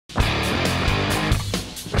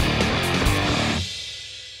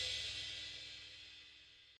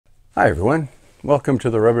Hi everyone, welcome to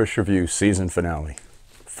the Rubbish Review season finale.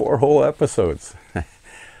 4 whole episodes.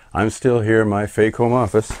 I'm still here in my fake home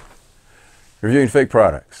office, reviewing fake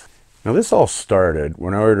products. Now this all started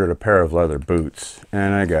when I ordered a pair of leather boots,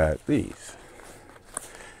 and I got these.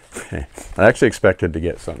 I actually expected to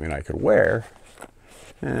get something I could wear,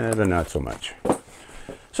 but not so much.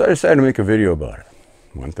 So I decided to make a video about it.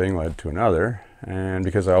 One thing led to another, and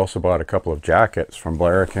because I also bought a couple of jackets from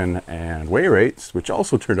Blaroken and Wayrates, which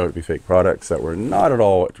also turned out to be fake products that were not at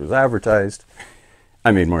all what was advertised,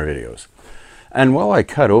 I made more videos. And while I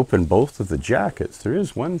cut open both of the jackets, there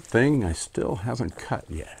is one thing I still haven't cut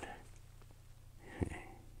yet.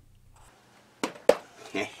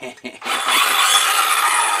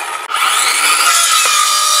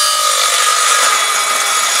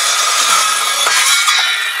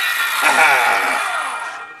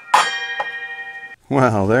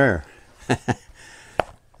 Well,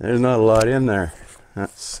 there's not a lot in there.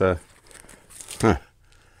 That's, no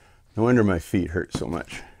wonder my feet hurt so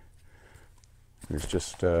much. There's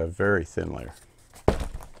just a very thin layer.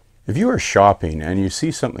 If you are shopping and you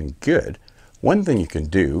see something good, one thing you can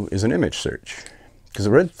do is an image search. Because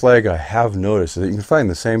a red flag I have noticed is that you can find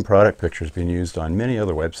the same product pictures being used on many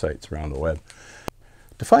other websites around the web.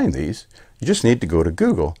 To find these, you just need to go to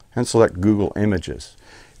Google and select Google Images.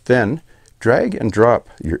 Then, drag and drop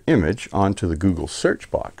your image onto the Google search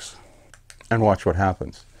box and watch what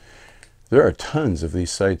happens. There are tons of these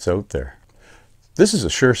sites out there. This is a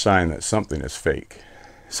sure sign that something is fake.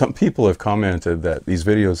 Some people have commented that these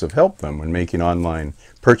videos have helped them when making online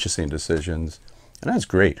purchasing decisions, and that's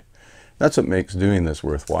great. That's what makes doing this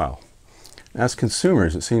worthwhile. As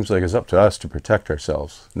consumers, it seems like it's up to us to protect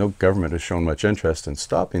ourselves. No government has shown much interest in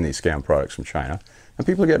stopping these scam products from China, and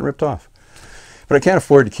people are getting ripped off. But I can't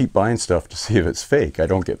afford to keep buying stuff to see if it's fake. I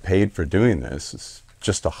don't get paid for doing this. It's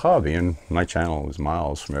just a hobby, and my channel is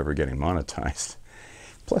miles from ever getting monetized.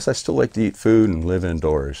 Plus, I still like to eat food and live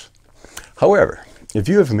indoors. However, if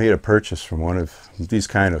you have made a purchase from one of these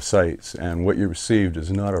kind of sites and what you received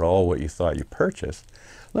is not at all what you thought you purchased,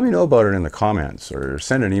 let me know about it in the comments or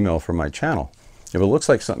send an email from my channel. If it looks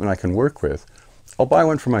like something I can work with, I'll buy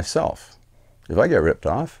one for myself. If I get ripped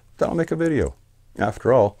off, then I'll make a video.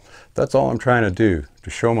 After all, that's all I'm trying to do, to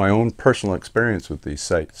show my own personal experience with these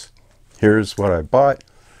sites. Here's what I bought,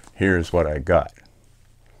 here's what I got.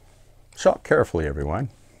 Shop carefully, everyone.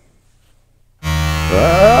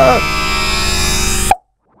 Ah!